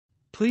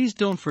Please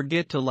don't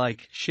forget to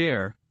like,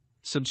 share,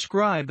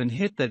 subscribe and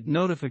hit that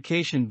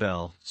notification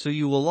bell so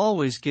you will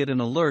always get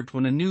an alert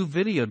when a new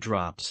video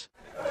drops.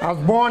 I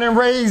was born and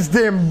raised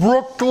in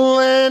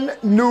Brooklyn,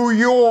 New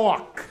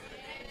York.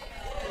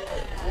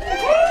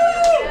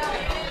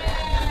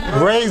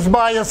 Raised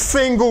by a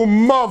single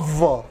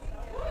mother.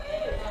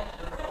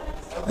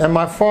 And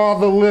my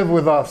father lived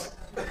with us.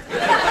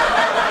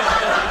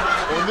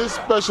 On this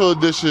special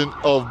edition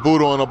of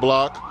Buda on the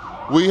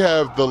Block, we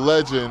have the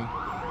legend,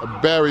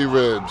 Barry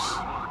Ribs.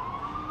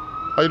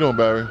 How you doing,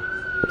 Barry?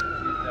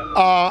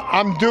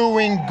 I'm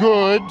doing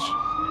good.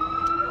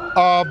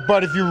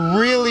 But if you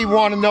really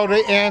want to know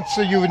the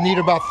answer, you would need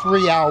about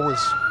 3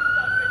 hours.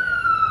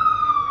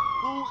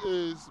 Who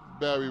is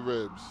Barry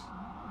Ribs?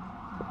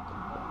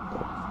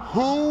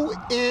 Who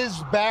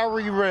is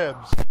Barry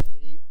Ribs?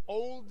 An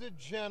older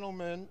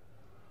gentleman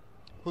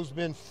who's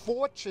been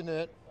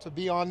fortunate to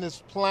be on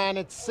this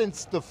planet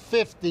since the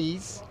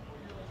 50s.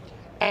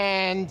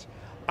 And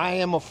I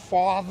am a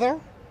father.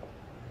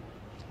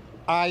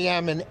 I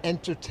am an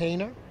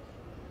entertainer.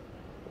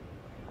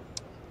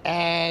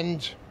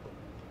 And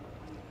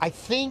I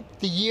think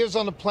the years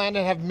on the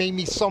planet have made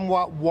me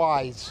somewhat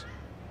wise.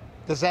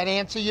 Does that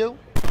answer you?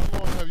 How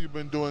long have you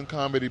been doing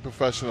comedy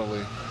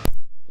professionally?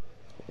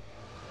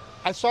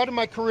 I started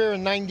my career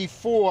in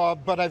 '94,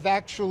 but I've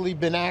actually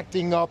been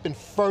acting up in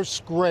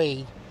first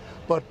grade.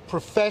 But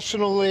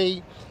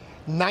professionally,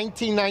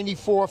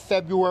 1994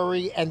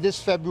 February, and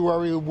this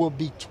February will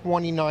be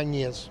 29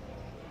 years.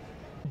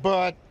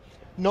 But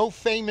no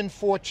fame and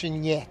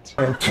fortune yet.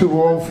 I'm too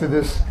old for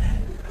this.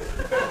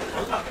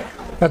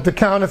 At the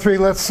count of 3,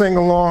 let's sing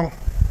along.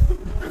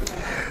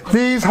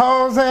 These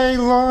hoes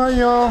ain't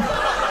loyal.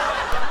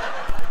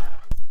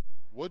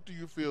 What do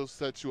you feel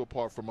sets you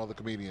apart from other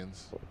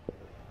comedians?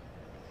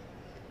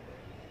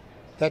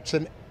 That's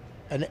an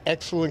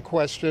excellent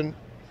question.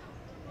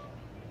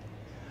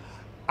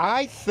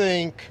 I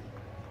think,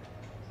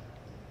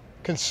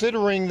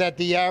 considering that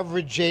the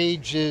average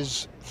age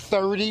is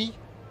 30,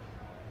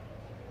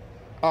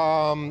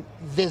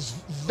 there's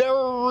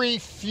very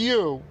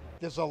few.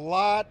 There's a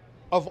lot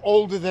of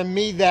older than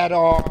me that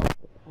are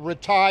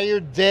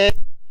retired, dead,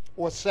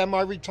 or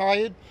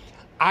semi-retired.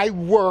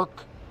 I'm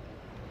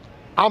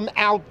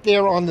out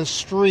there on the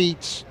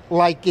streets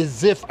like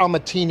as if I'm a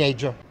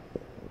teenager.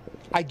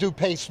 I do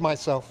pace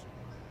myself.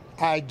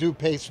 I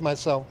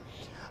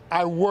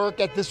work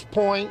at this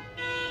point.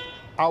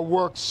 I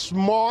work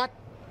smart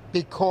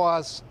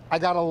because I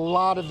got a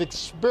lot of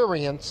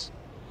experience.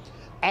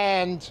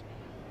 And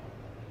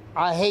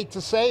I hate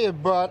to say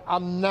it, but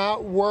I'm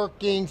not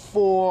working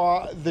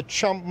for the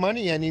chump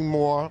money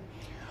anymore.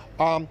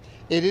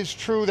 It is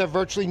true that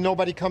virtually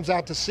nobody comes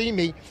out to see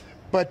me,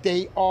 but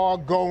they are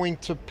going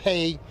to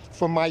pay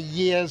for my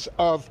years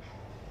of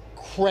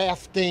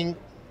crafting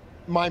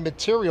my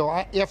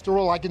material. After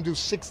all, I can do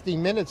 60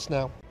 minutes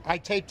now. I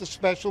taped a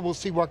special. We'll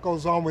see what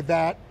goes on with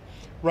that.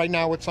 Right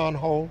now it's on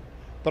hold.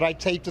 But I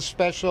taped a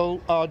special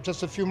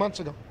just a few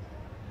months ago.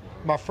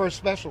 My first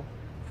special.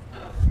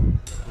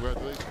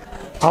 Congratulations.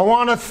 I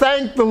want to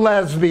thank the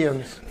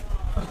lesbians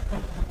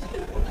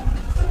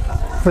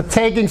for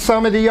taking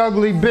some of the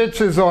ugly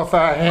bitches off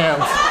our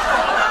hands.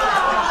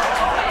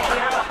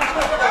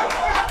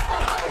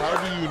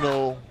 How do you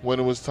know when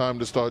it was time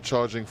to start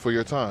charging for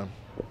your time?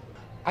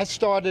 I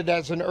started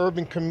as an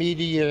urban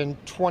comedian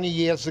 20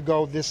 years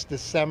ago this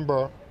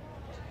December,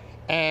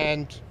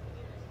 and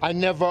I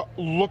never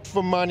looked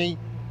for money.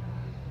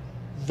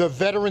 The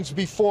veterans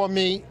before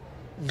me,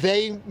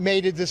 they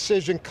made a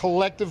decision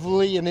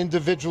collectively and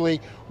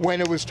individually when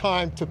it was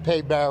time to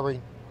pay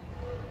Barry.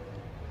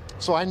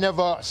 So I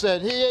never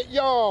said, hey,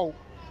 yo,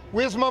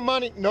 where's my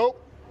money? Nope.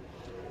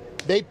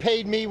 They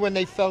paid me when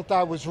they felt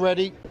I was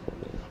ready.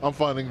 I'm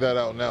finding that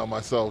out now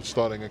myself,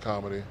 starting in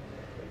comedy.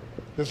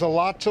 There's a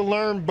lot to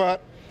learn,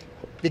 but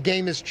the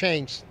game has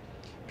changed.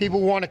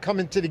 People want to come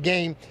into the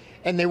game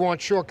and they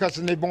want shortcuts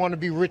and they want to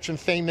be rich and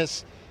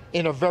famous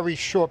in a very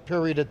short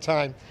period of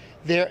time.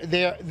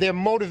 They're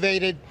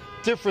motivated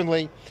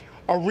differently.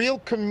 A real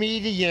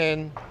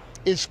comedian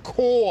is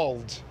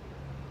called.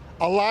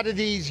 A lot of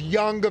these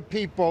younger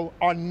people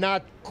are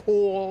not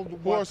called.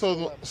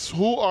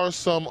 Who are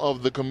some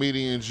of the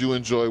comedians you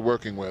enjoy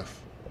working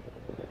with?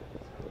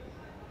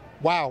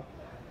 Wow.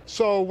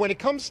 So when it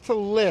comes to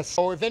lists,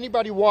 or if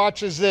anybody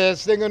watches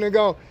this, they're going to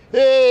go,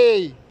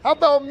 hey, how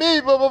about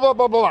me, blah, blah, blah,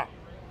 blah, blah.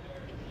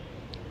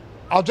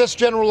 I'll just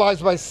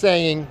generalize by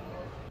saying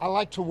I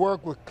like to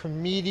work with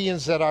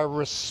comedians that I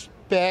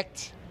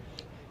respect,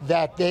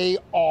 that they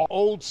are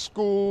old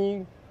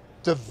school,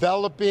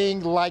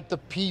 developing like the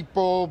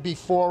people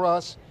before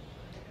us,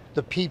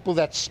 the people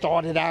that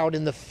started out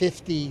in the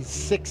 50s,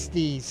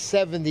 60s,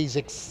 70s,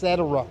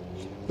 etc.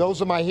 Those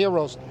are my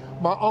heroes.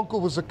 My uncle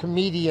was a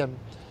comedian.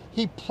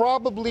 He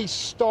probably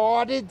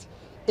started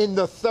in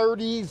the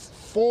 30s,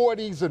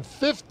 40s, and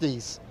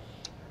 50s.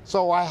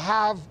 So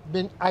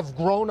I've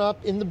grown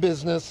up in the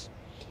business.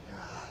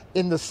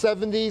 In the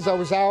 70s, I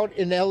was out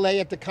in LA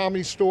at the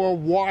Comedy Store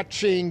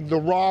watching the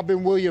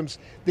Robin Williams,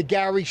 the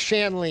Gary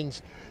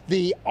Shandlings,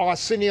 the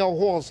Arsenio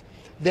Halls.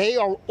 They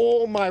are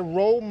all my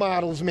role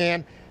models,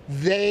 man.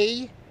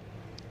 They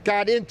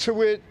got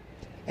into it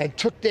and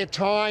took their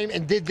time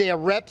and did their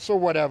reps or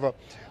whatever.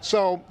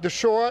 So the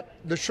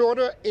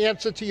shorter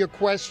answer to your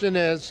question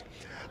is,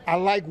 I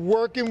like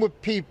working with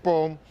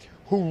people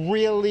who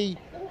really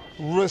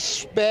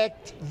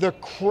respect the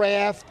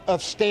craft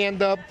of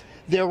stand-up.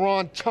 They're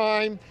on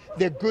time,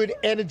 they're good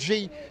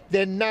energy,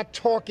 they're not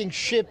talking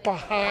shit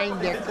behind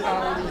their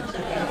colleagues.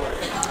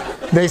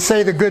 They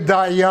say the good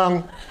die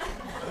young.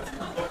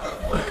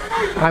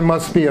 I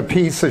must be a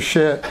piece of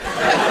shit. The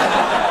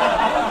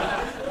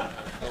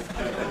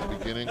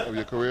beginning of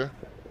your career?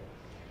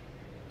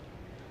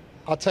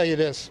 I'll tell you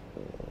this.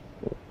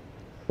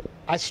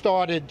 I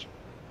started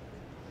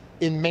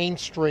in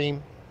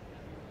mainstream,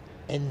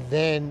 and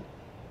then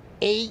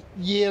 8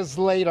 years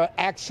later,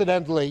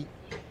 accidentally,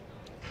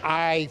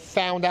 I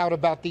found out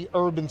about the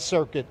urban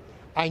circuit.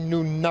 I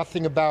knew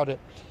nothing about it.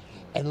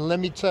 And let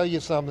me tell you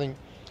something.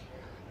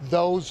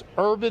 Those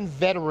urban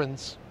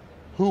veterans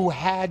who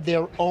had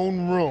their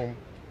own room,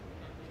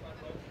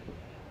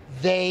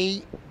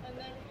 they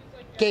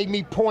gave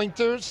me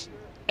pointers,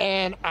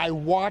 and I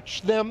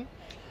watched them,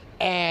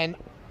 and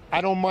I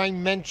don't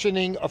mind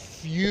mentioning a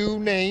few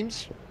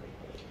names.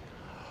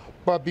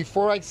 But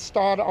before I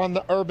start on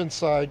the urban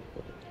side,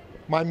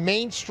 my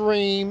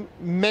mainstream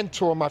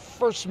mentor, my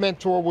first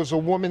mentor, was a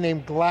woman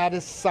named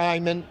Gladys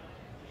Simon.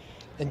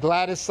 And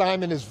Gladys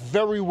Simon is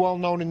very well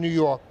known in New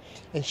York.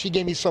 And she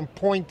gave me some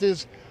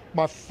pointers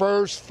my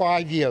first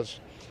 5 years.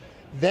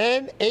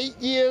 Then 8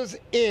 years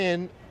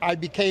in, I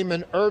became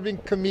an urban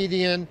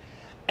comedian,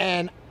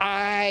 and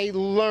I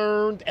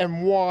learned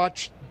and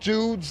watched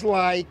dudes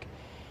like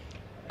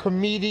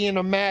Comedian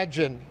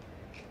Imagine,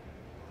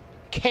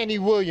 Kenny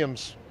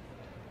Williams,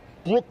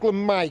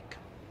 Brooklyn Mike,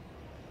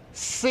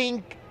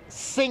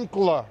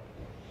 Sinkler,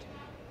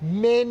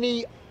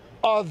 many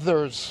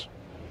others.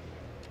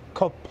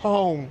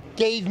 Capone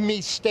gave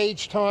me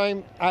stage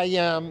time. I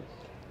am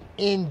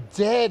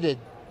indebted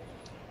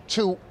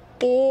to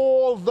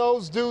all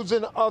those dudes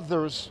and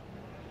others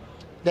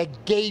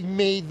that gave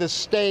me the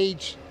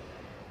stage,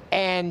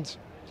 and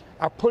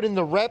I put in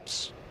the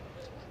reps,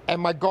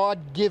 and my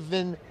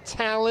God-given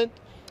talent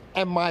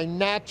and my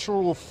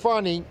natural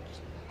funny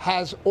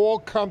has all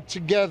come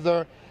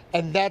together,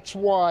 and that's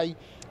why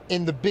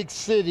in the big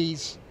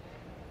cities,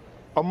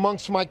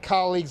 amongst my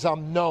colleagues,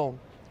 I'm known.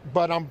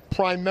 But I'm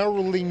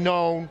primarily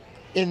known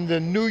in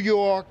the New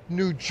York,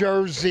 New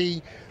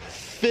Jersey,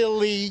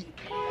 Philly,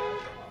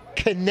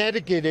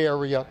 Connecticut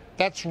area.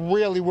 That's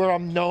really where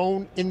I'm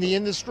known in the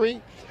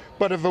industry.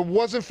 But if it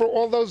wasn't for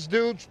all those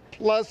dudes,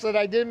 plus that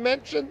I didn't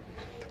mention,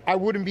 I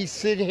wouldn't be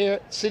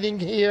sitting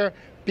here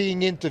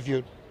being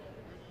interviewed.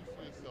 Where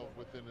do you see yourself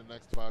within the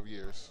next 5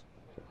 years?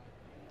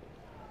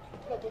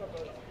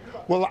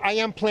 Well, I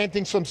am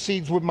planting some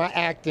seeds with my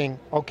acting,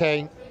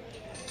 okay?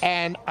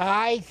 And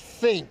I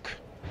think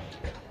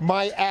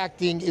my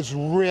acting is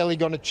really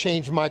going to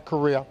change my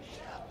career.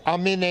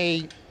 I'm in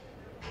a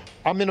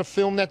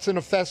film that's in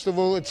a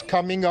festival. It's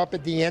coming up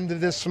at the end of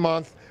this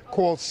month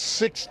called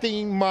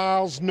 16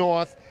 Miles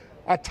North,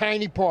 a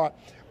tiny part.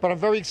 But I'm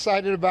very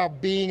excited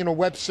about being in a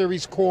web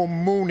series called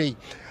Mooney.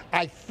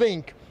 I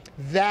think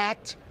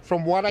that,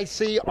 from what I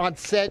see on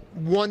set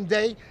one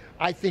day,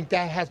 I think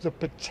that has the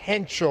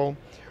potential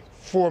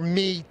for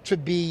me to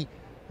be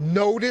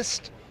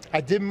noticed.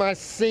 I did my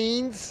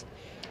scenes.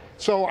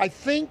 So I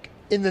think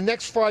in the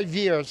next 5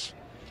 years,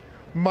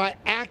 my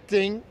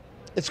acting,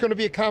 it's going to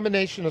be a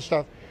combination of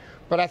stuff,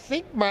 but I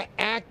think my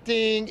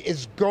acting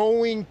is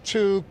going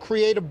to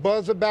create a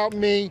buzz about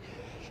me,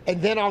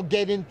 and then I'll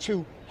get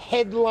into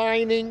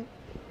headlining,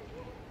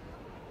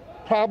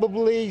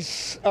 probably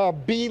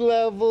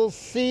B-level,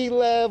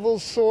 C-level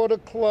sort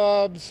of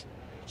clubs.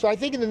 So I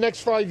think in the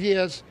next 5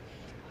 years,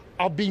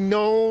 I'll be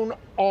known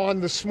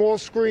on the small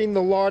screen,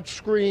 the large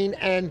screen,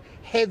 and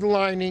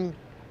headlining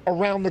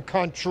around the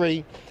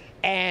country.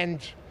 And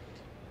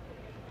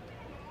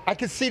I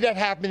can see that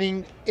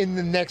happening in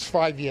the next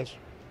 5 years.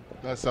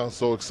 That sounds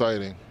so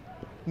exciting.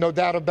 No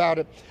doubt about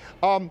it.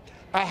 I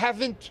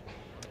haven't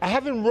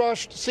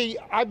rushed. See,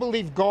 I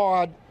believe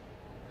God,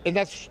 and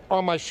that's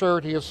on my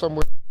shirt here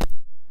somewhere.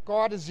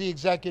 God is the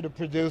executive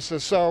producer.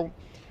 So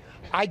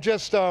I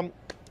just,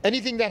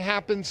 anything that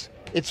happens,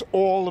 it's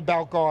all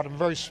about God. I'm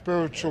very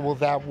spiritual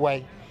that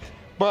way.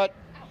 But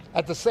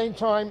at the same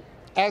time,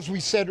 as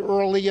we said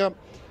earlier,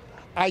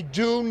 I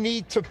do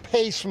need to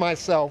pace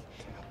myself.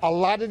 A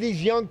lot of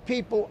these young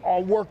people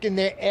are working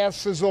their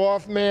asses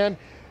off, man.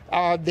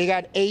 They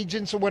got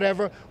agents or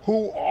whatever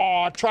who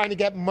are trying to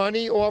get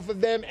money off of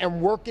them and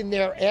working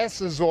their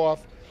asses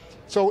off.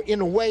 So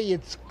in a way,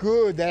 it's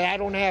good that I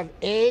don't have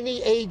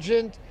any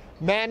agent,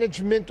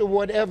 management, or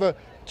whatever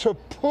to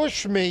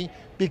push me,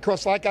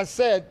 because like I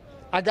said,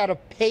 I got to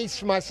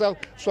pace myself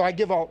so I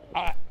give out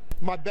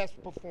my best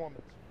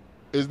performance.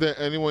 Is there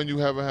anyone you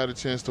haven't had a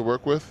chance to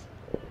work with?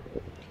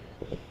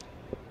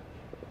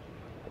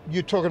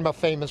 You're talking about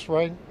famous,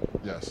 right?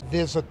 Yes.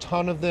 There's a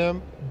ton of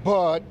them,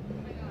 but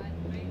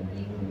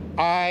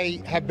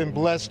I have been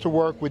blessed to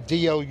work with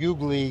D.L.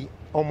 Hugley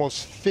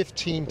almost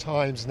 15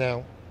 times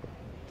now.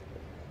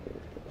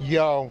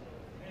 Yo,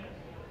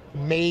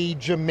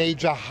 major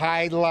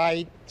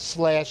highlight /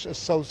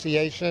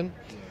 association.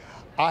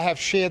 I have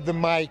shared the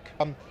mic.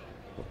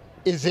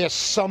 Is there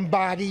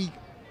somebody?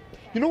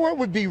 You know what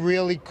would be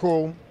really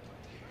cool?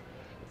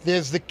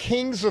 There's the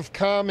kings of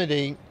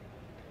comedy,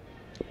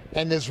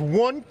 and there's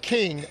one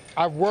king.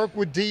 I've worked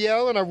with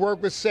DL and I've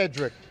worked with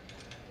Cedric.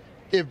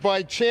 If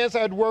by chance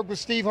I'd work with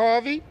Steve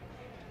Harvey,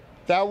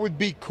 that would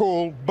be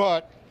cool,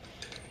 but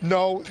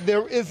no,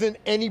 there isn't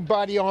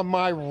anybody on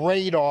my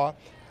radar.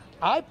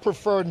 I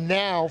prefer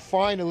now,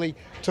 finally,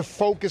 to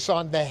focus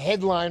on the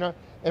headliner,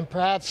 and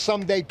perhaps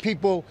someday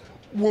people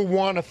will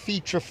want a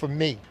feature for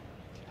me.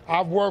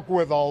 I've worked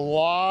with a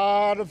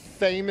lot of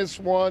famous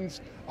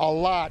ones, a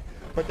lot,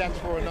 but that's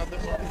for another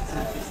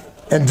month.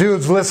 And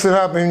dudes, listen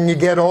up, when you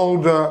get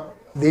older,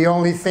 the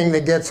only thing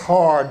that gets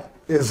hard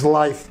is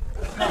life.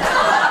 Do you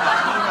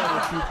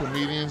have a few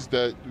comedians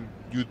that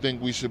you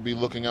think we should be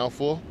looking out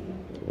for?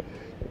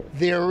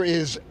 There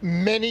is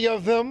many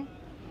of them,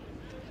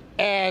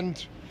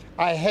 and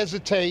I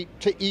hesitate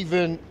to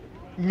even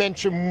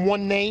mention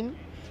one name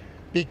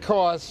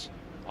because,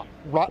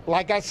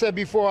 like I said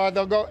before,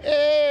 they'll go,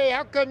 hey,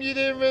 how come you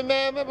didn't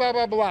remember, blah,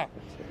 blah, blah.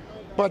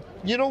 But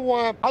you know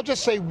what? I'll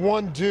just say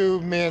one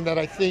dude, man, that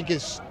I think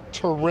is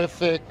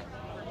terrific.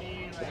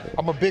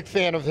 I'm a big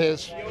fan of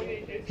his.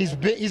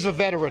 He's a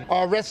veteran.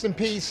 Rest in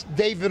peace,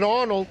 David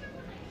Arnold.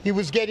 He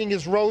was getting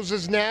his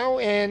roses now,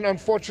 and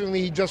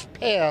unfortunately, he just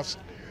passed.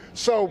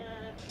 So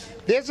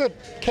there's a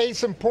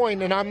case in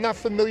point, and I'm not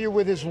familiar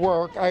with his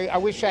work. I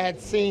wish I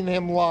had seen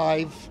him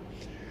live.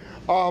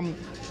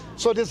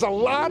 So there's a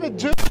lot of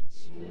dudes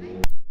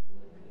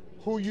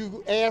who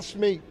you asked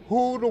me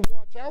who to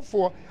watch out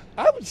for.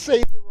 I would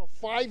say there are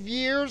 5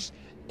 years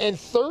and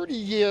 30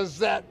 years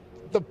that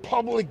the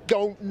public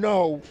don't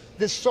know.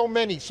 There's so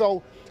many.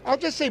 So I'll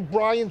just say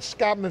Brian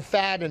Scott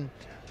McFadden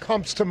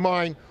comes to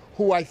mind,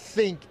 who I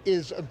think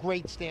is a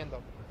great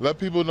stand-up. Let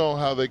people know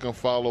how they can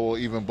follow or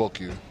even book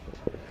you.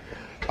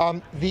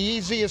 The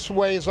easiest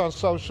way is on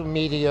social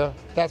media.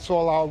 That's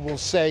all I will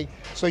say.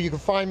 So you can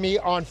find me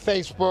on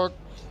Facebook.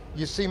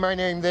 You see my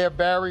name there,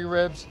 Barry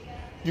Ribs.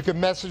 You can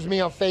message me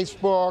on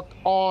Facebook,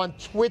 on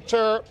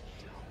Twitter,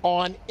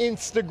 on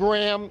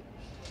Instagram.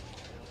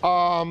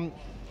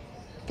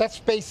 That's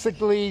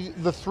basically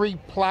the 3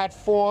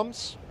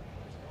 platforms.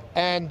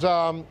 And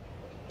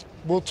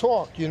we'll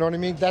talk, you know what I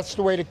mean? That's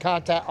the way to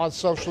contact on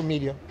social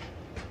media.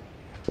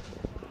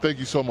 Thank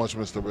you so much,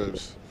 Mr.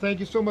 Ribs. Thank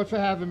you so much for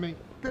having me.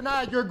 Good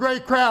night, you're a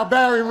great crowd,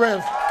 Barry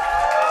Ribs.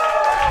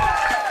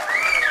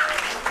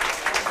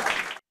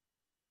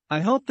 I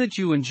hope that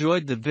you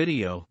enjoyed the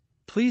video.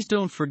 Please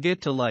don't forget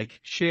to like,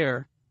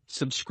 share,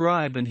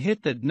 subscribe and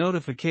hit that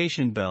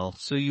notification bell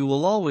so you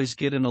will always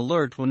get an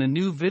alert when a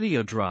new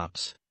video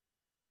drops.